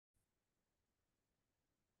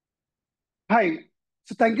Hi.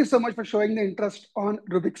 So thank you so much for showing the interest on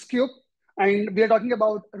Rubik's Cube. And we are talking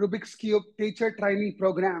about Rubik's Cube Teacher Training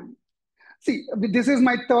Program. See, this is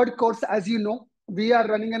my third course. As you know, we are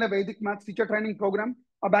running in a Vedic Maths Teacher Training Program,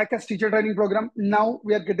 a Backus Teacher Training Program. Now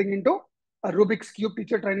we are getting into a Rubik's Cube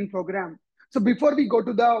Teacher Training Program. So before we go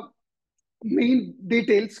to the main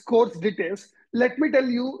details, course details, let me tell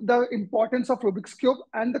you the importance of Rubik's Cube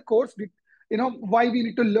and the course, why we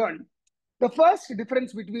need to learn. The first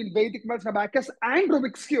difference between Vedic Maths Abacus and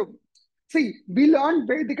Rubik's Cube. See, we learned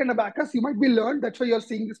Vedic and Abacus. You might be learned. That's why you're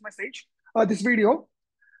seeing this message, this video.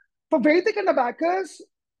 For Vedic and Abacus,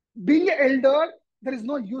 being an elder, there is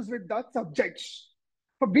no use with that subjects.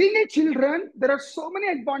 For being a children, there are so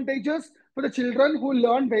many advantages for the children who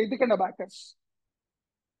learn Vedic and Abacus.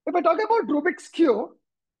 If I talk about Rubik's Cube,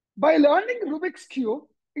 by learning Rubik's Cube,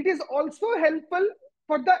 it is also helpful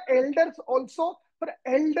for the elders also, for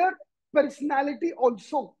elder personality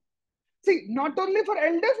also. See, not only for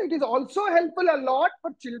elders, it is also helpful a lot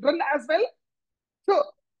for children as well. So,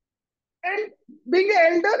 and being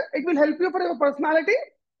an elder, it will help you for your personality,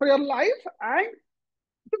 for your life, and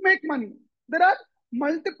to make money. There are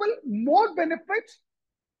multiple more benefits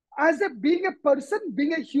as a being a person,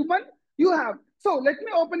 being a human, you have. So let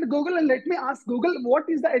me open the Google and let me ask Google what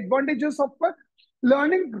is the advantages of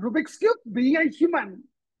learning Rubik's Cube being a human.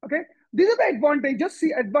 Okay, these are the advantages.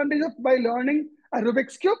 See, advantages by learning a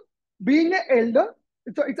Rubik's Cube being an elder.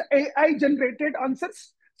 It's AI generated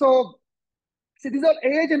answers. So see, these are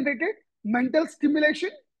AI generated mental stimulation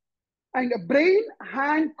and brain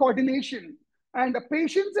hand coordination and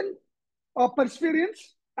patience and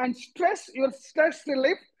perseverance and stress, your stress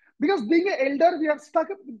relief. Because being an elder, we are stuck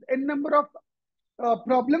in a number of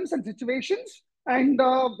problems and situations, and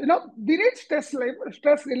we need stress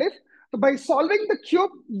relief. So by solving the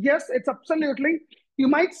cube, yes, it's absolutely. You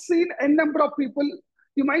might see a number of people.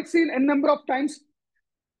 You might see a number of times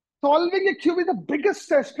solving a cube is the biggest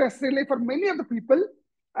stress relief for many of the people,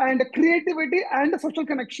 and creativity and the social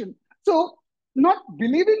connection. So, not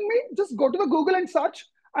believing me, just go to the Google and search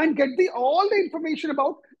and get the all the information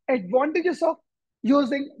about advantages of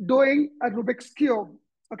doing a Rubik's cube.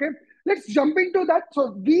 Okay, let's jump into that.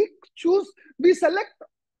 So we select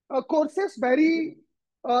courses very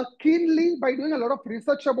keenly by doing a lot of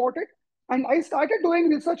research about it. And I started doing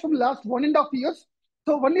research from last 1.5 years.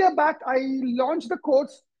 So 1 year back, I launched the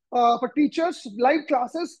course for teachers, live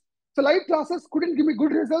classes. So live classes couldn't give me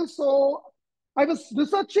good results. So I was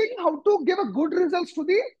researching how to give a good results to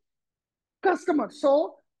the customer.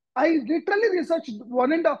 So I literally researched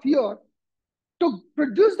 1.5 year to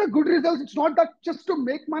produce the good results. It's not that just to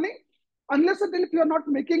make money, unless until if you are not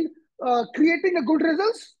making, creating a good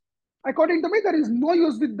results. According to me, there is no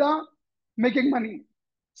use with the making money.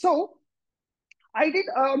 So I did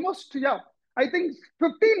almost, yeah, I think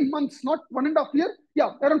 15 months, not 1.5 year.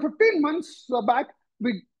 Yeah, around 15 months back,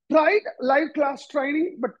 we tried live class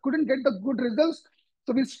training, but couldn't get the good results.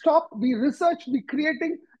 So we stopped, we researched, we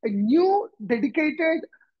creating a new dedicated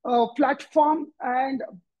platform and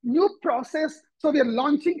new process. So we are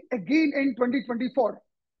launching again in 2024,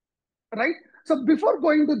 right? So before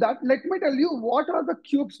going to that, let me tell you what are the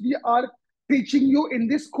cubes we are teaching you in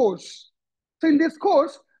this course. So in this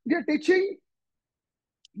course, we're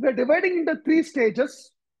dividing into 3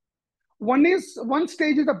 stages. One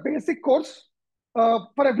stage is a basic course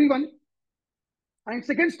for everyone, and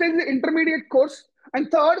second stage is the intermediate course,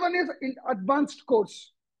 and third one is in advanced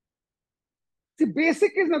course. See,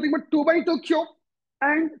 basic is nothing but 2x2 cube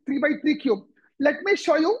and 3x3 cube. Let me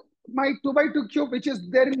show you my 2x2 cube, which is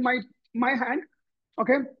there in my hand.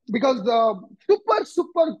 Okay, because the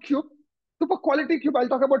super cube, super quality cube. I'll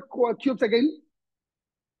talk about cubes again.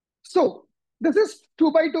 So this is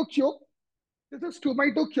 2x2 cube. This is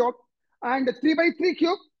 2x2 cube and a 3x3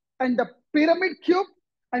 cube and a pyramid cube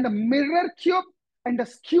and a mirror cube and a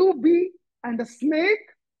skew bee and a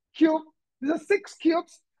snake cube. These are 6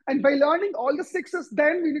 cubes. And by learning all the sixes,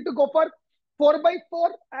 then we need to go for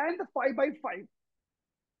 4x4 and 5x5.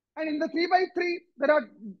 And in the 3x3, there are,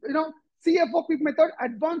 CFOP method,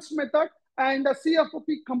 advanced method, and a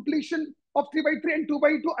CFOP completion of 3x3 and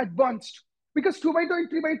 2x2 advanced. Because 2x2 and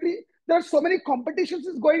 3x3, there are so many competitions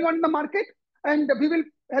is going on in the market, and we will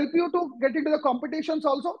help you to get into the competitions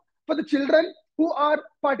also for the children who are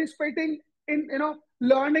participating in,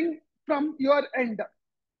 learning from your end.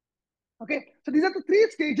 Okay, so these are the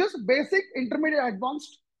 3 stages: basic, intermediate,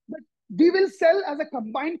 advanced. But we will sell as a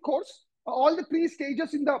combined course all the 3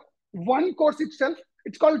 stages in the one course itself.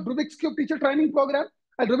 It's called Rubik's Cube Teacher Training Program,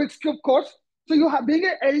 a Rubik's Cube course. So you have, being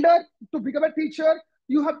an elder, to become a teacher,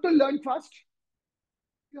 you have to learn fast.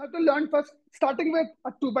 You have to learn first, starting with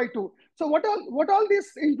a 2 by 2. So what all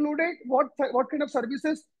this included? What kind of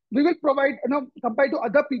services we will provide? Compared to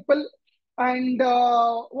other people, and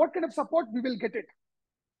what kind of support we will get it.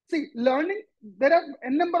 See, learning, there are a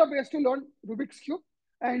number of ways to learn Rubik's Cube,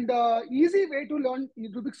 and easy way to learn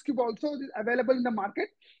Rubik's Cube also is available in the market.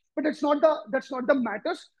 But that's not the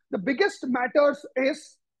matters. The biggest matter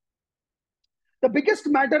is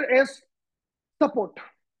support.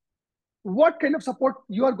 What kind of support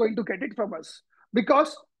you are going to get it from us?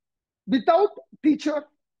 Because without teacher,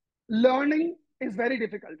 learning is very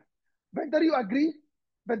difficult. Whether you agree,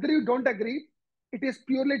 whether you don't agree, it is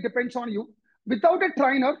purely depends on you. Without a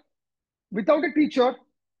trainer, without a teacher,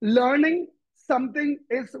 learning something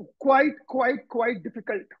is quite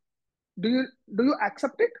difficult. Do you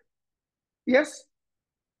accept it? Yes.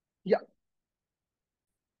 Yeah.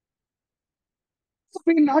 So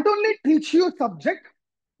we not only teach you subject,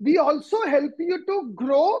 we also help you to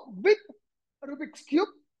grow with Rubik's Cube.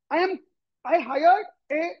 I am I hired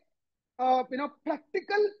a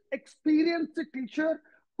practical experienced teacher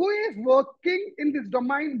who is working in this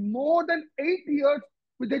domain more than 8 years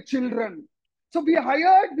with the children. So we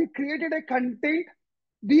created a content,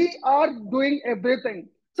 we are doing everything.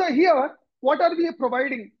 So here, what are we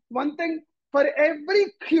providing? One thing, for every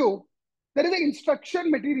cube, there is an instruction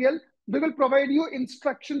material. We will provide you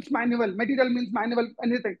instructions manual. Material means manual,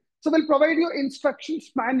 anything. So we'll provide you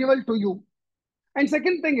instructions manual to you. And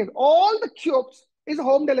second thing is all the cubes is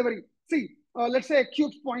home delivery. See, let's say a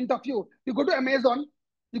cubes point of view. You go to Amazon,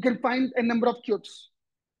 you can find a number of cubes.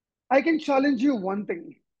 I can challenge you one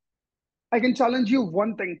thing. I can challenge you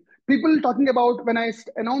one thing. People talking about when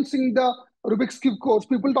announcing the Rubik's Cube course,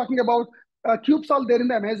 people talking about cubes are there in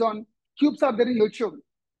the Amazon, cubes are there in YouTube.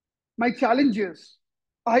 My challenge is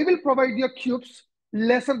I will provide your cubes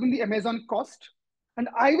lesser than the Amazon cost, and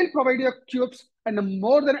I will provide your cubes and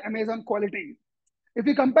more than Amazon quality. If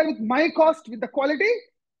you compare with my cost with the quality,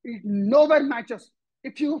 it nowhere matches.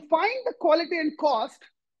 If you find the quality and cost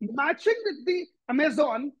matching with the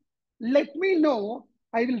Amazon, let me know.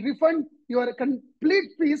 I will refund your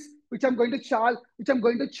complete fees, which I'm going to charge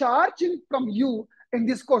in from you in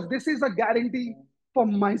this course. This is a guarantee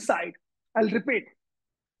from my side. I'll repeat.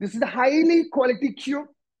 This is a highly quality cube.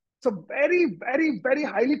 So very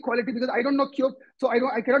highly quality because I don't know cube. So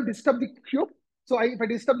I cannot disturb the cube. So if I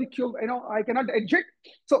disturb the cube, I cannot edge it.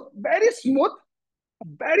 So very smooth,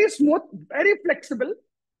 very flexible,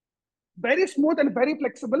 very smooth and very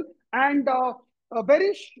flexible, and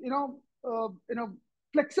very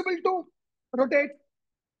flexible to rotate,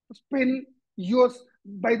 spin, use.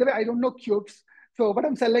 By the way, I don't know cubes, so but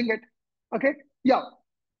I'm selling it. Okay, yeah,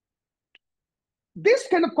 this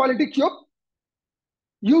kind of quality cube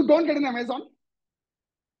you don't get in Amazon.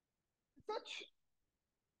 Search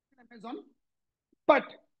in Amazon, but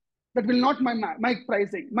that will not my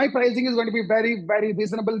pricing. My pricing is going to be very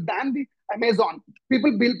reasonable than the Amazon.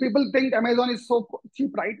 People think Amazon is so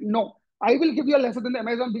cheap, right? No, I will give you a lesser than the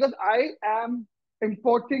Amazon because I am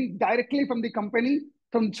importing directly from the company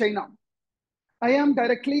from China. I am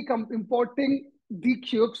directly importing the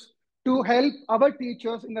cubes to help our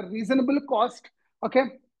teachers in a reasonable cost. Okay.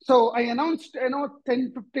 So I announced,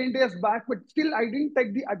 10, 15 days back, but still I didn't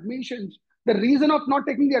take the admissions. The reason of not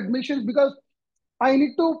taking the admissions because I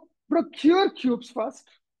need to procure cubes first.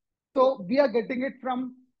 So we are getting it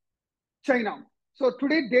from China. So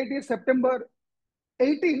today date is September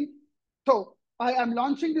 18th. So I am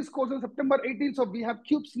launching this course on September 18th. So we have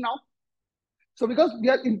cubes now. So because we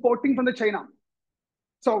are importing from the China.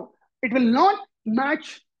 So it will not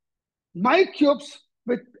match my cubes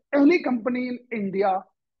with any company in India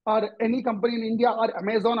or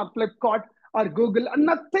Amazon or Flipkart or Google and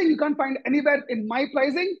nothing you can't find anywhere in my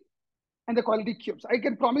pricing and the quality cubes. I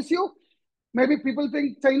can promise you, maybe people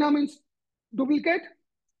think China means duplicate.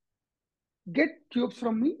 Get cubes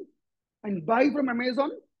from me and buy from Amazon.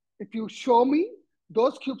 If you show me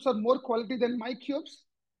those cubes are more quality than my cubes,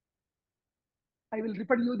 I will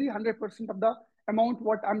refund you the 100% of the amount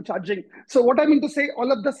what I'm charging. So what I mean to say,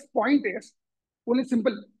 all of this point is only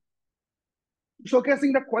simple.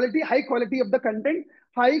 Showcasing the quality, high quality of the content,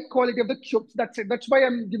 high quality of the cubes. That's it. That's why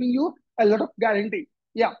I'm giving you a lot of guarantee.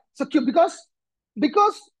 Yeah. So cube because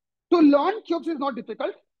to learn cubes is not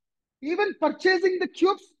difficult. Even purchasing the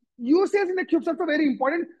cubes, usage in the cubes also very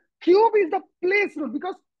important. Cube is the place rule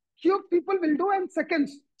because cube people will do in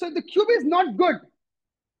seconds. So if the cube is not good,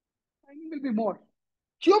 timing will be more.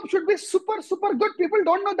 Cube should be super good. People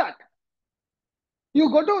don't know that. You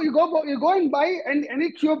go and buy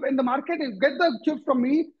any cube in the market. You get the cube from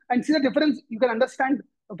me and see the difference. You can understand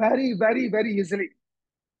very easily.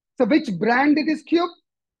 So which brand it is cube?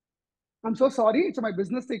 I'm so sorry. It's my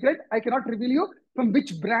business secret. I cannot reveal you from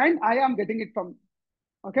which brand I am getting it from.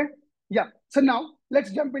 Okay. Yeah. So now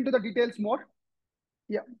let's jump into the details more.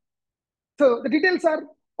 Yeah. So the details are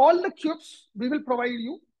all the cubes we will provide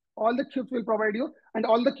you. All the cubes will provide you, and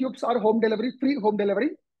all the cubes are home delivery, free home delivery,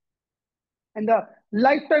 and the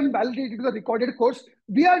lifetime validity to the recorded course.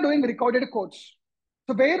 We are doing recorded course.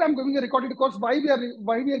 So where I'm giving a recorded course, why we are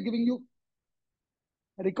giving you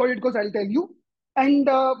a recorded course, I'll tell you. And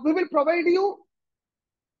we will provide you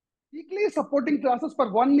weekly supporting classes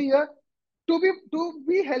for 1 year to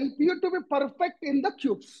be help you to be perfect in the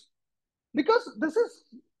cubes, because this is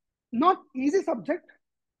not easy subject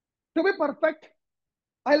to be perfect.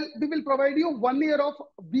 We will provide you 1 year of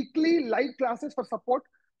weekly live classes for support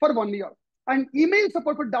for 1 year, and email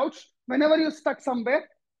support for doubts. Whenever you're stuck somewhere,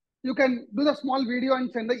 you can do the small video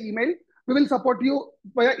and send the email. We will support you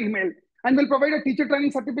via email, and we'll provide a teacher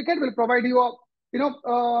training certificate. We'll provide you a, you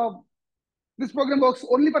know, this program works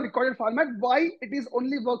only for recorded format. Why it is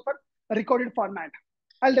only work for recorded format?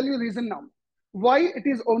 I'll tell you the reason now. Why it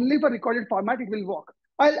is only for recorded format, it will work.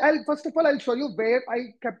 I'll first of all, I'll show you where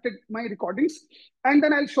I kept it, my recordings, and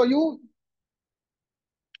then I'll show you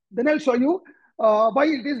why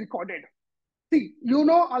it is recorded. See, you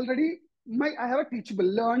know already, I have a teachable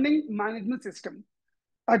learning management system.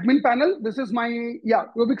 Admin panel, this is my, yeah,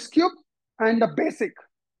 Rubik's Cube, and the basic.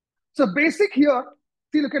 So basic here,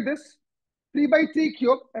 see, look at this. 3 by 3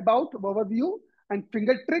 cube, about, overview, and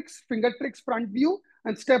finger tricks front view,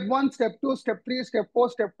 and step 1, step 2, step 3, step 4,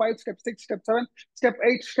 step 5, step 6, step 7, step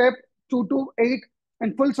 8, step 2 to 8,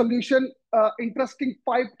 and full solution, interesting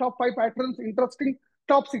top 5 patterns, interesting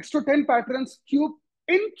top 6 to 10 patterns, cube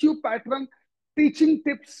pattern, teaching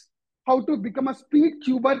tips, how to become a speed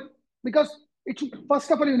cuber, because first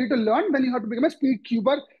of all, you need to learn, then you have to become a speed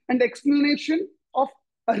cuber, and explanation of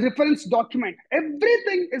a reference document.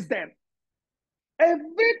 Everything is there.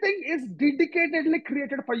 Everything is dedicatedly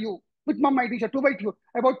created for you with my teacher. 2 by 2,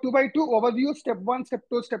 about 2 by 2 overview, step 1, step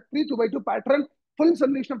 2, step 3, 2 by 2 pattern, full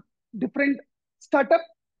solution of different startup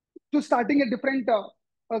to starting a different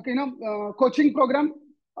coaching program,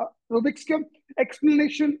 Rubik's Cube,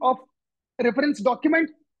 explanation of reference document.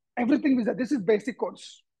 Everything is there. This is basic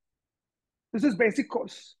course. This is basic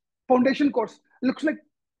course. Foundation course. Looks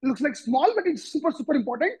like small, but it's super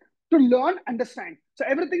important to learn, understand. So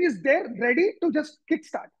everything is there, ready to just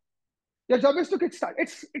kickstart. Your job is to kickstart.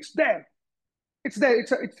 It's there. It's there.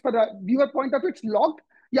 It's for the viewer point of view. It's locked.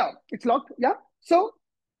 Yeah, it's locked. Yeah. So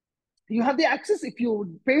you have the access. If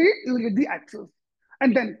you pay it, you will get the access.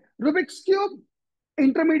 And then Rubik's Cube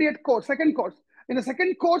intermediate course, second course. In the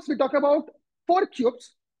second course, we talk about 4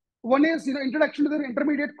 cubes. One is introduction to the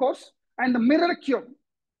intermediate course, and the mirror cube.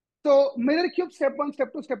 So mirror cube, step 1,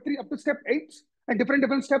 step 2, step 3, up to step 8, and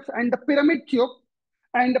different steps, and the pyramid cube.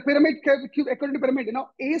 And the pyramid cube, according to pyramid,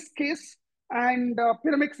 ace case, and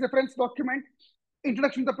pyramids reference document,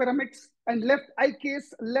 introduction to the pyramids, and left eye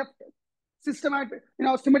case, left systematic,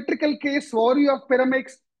 symmetrical case, overview of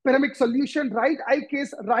pyramids, pyramid solution, right eye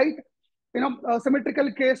case, right,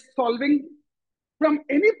 symmetrical case, solving from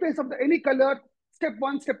any place of any color, step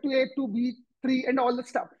 1, step 2, A, 2B, 3, and all the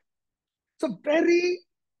stuff. So very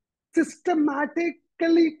systematically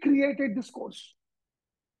created this course.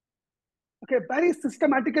 Okay, very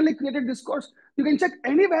systematically created this course. You can check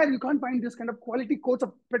anywhere. You can't find this kind of quality course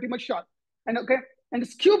of pretty much sure. And okay, and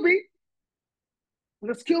this QB,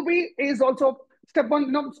 this QB is also step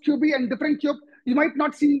 1, QB and different cube. You might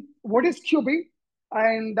not see what is QB,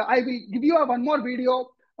 and I will give you one more video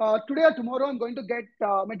today or tomorrow. I'm going to get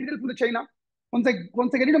material from the China. Once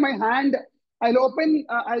I get it in my hand,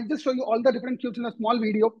 I'll just show you all the different cubes in a small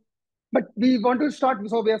video. But we want to start,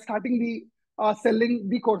 so we are starting the selling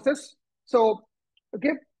the courses. So,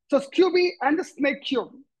 okay, so QB and the snake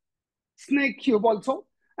cube also.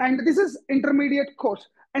 And this is intermediate course.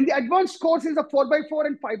 And the advanced course is a 4 by 4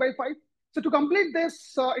 and 5 by 5. So to complete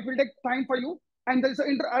this, it will take time for you. And there's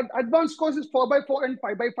advanced course is 4 by 4 and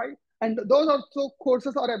 5 by 5. And those also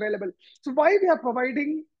courses are available. So why we are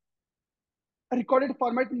providing a recorded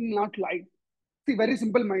format, not live? See, very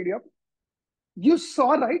simple, my dear. You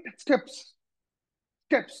saw, right? Steps.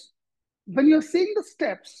 When you're seeing the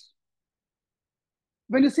steps,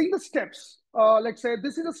 let's say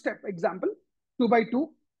this is a step example, 2 by 2,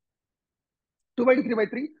 2 by 2, 3 by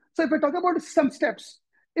 3. So if I talk about some steps,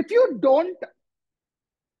 if you don't,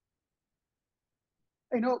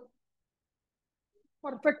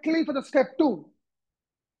 perfectly for the step 2,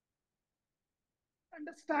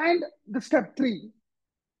 understand the step 3.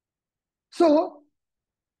 So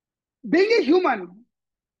being a human,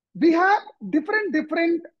 we have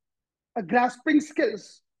different grasping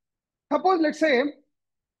skills. Suppose, let's say,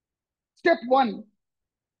 Step one,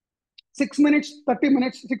 6 minutes, 30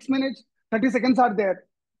 minutes, 6 minutes, 30 seconds are there.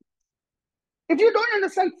 If you don't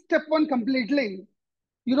understand step one completely,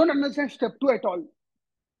 you don't understand step two at all.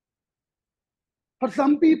 For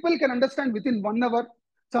some people can understand within 1 hour,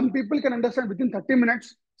 some people can understand within 30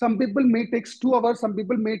 minutes, some people may take 2 hours, some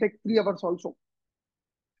people may take 3 hours also.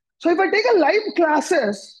 So if I take a live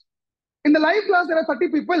classes, in the live class there are 30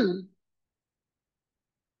 people.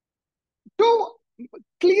 To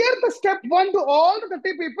clear the step one to all the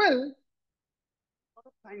 30 people, lot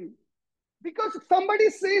of time. Because if somebody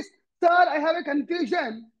says, sir, I have a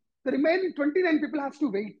confusion, the remaining 29 people has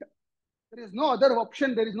to wait. There is no other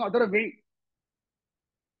option, there is no other way.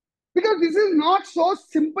 Because this is not so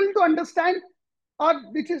simple to understand, or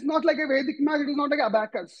this is not like a Vedic math, it is not like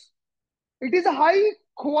abacus. It is a high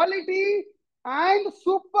quality and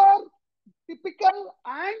super typical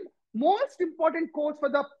and most important course for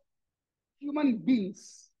the human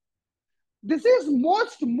beings. This is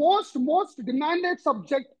most demanded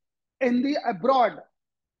subject in the abroad.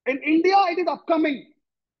 In India, it is upcoming.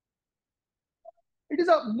 It is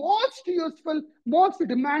a most useful, most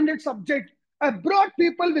demanded subject. Abroad,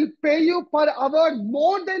 people will pay you per hour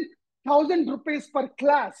more than 1,000 rupees per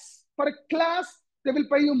class. Per class, they will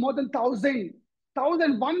pay you more than 1,000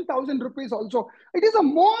 rupees also. It is a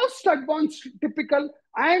most advanced, typical,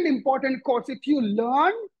 and important course. If you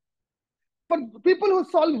learn, for people who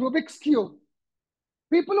solve Rubik's Cube,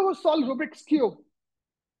 people who solve Rubik's Cube,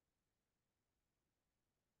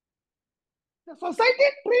 the society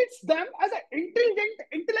treats them as an intelligent,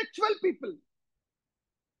 intellectual people.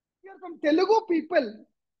 We are from Telugu people,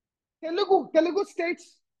 Telugu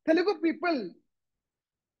states, Telugu people.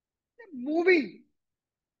 Movie.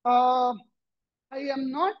 Uh, I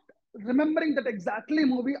am not remembering that exactly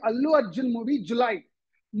movie. Allu Arjun movie, July.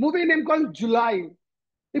 Movie name called July.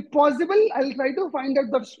 If possible, I'll try to find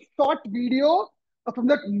out the short video from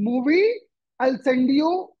that movie. I'll send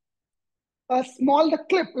you a small the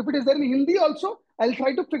clip. If it is there in Hindi also, I'll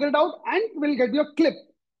try to figure it out and we'll get you a clip.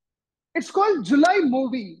 It's called July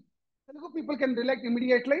movie. Telugu people can relate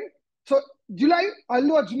immediately. So July,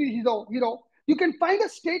 Allu Arjun is hero. You can find a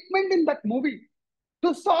statement in that movie.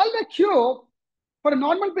 To solve a cube, for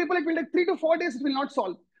normal people, it will take 3 to 4 days, it will not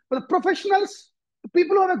solve. For the professionals, the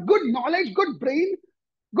people who have a good knowledge, good brain,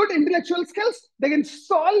 good intellectual skills, they can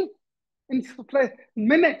solve in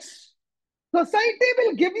minutes. Society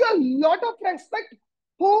will give you a lot of respect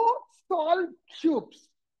who solve cubes.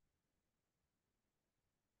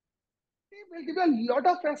 Will give you a lot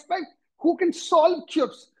of respect who can solve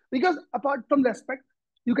cubes. Because apart from respect,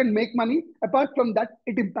 you can make money. Apart from that,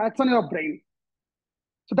 it impacts on your brain.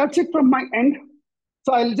 So that's it from my end.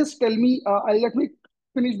 So I'll just I'll let me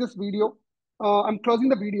finish this video. I'm closing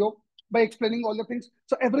the video by explaining all the things.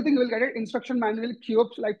 So everything you will get it, instruction manual,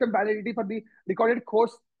 cubes, lifetime validity for the recorded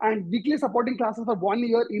course, and weekly supporting classes for 1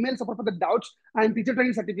 year, email support for the doubts, and teacher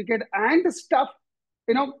training certificate and stuff.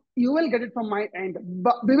 You will get it from my end.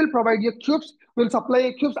 But we will provide you cubes. We'll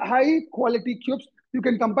supply cubes, high quality cubes. You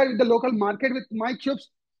can compare with the local market with my cubes.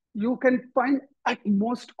 You can find at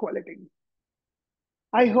most quality.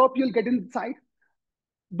 I hope you'll get inside.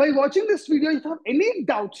 By watching this video, if you have any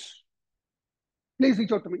doubts, please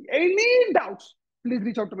reach out to me. Any doubts, please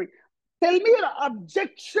reach out to me. Tell me your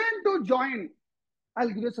objection to join. I'll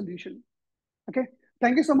give you a solution. Okay.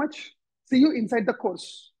 Thank you so much. See you inside the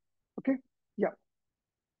course. Okay.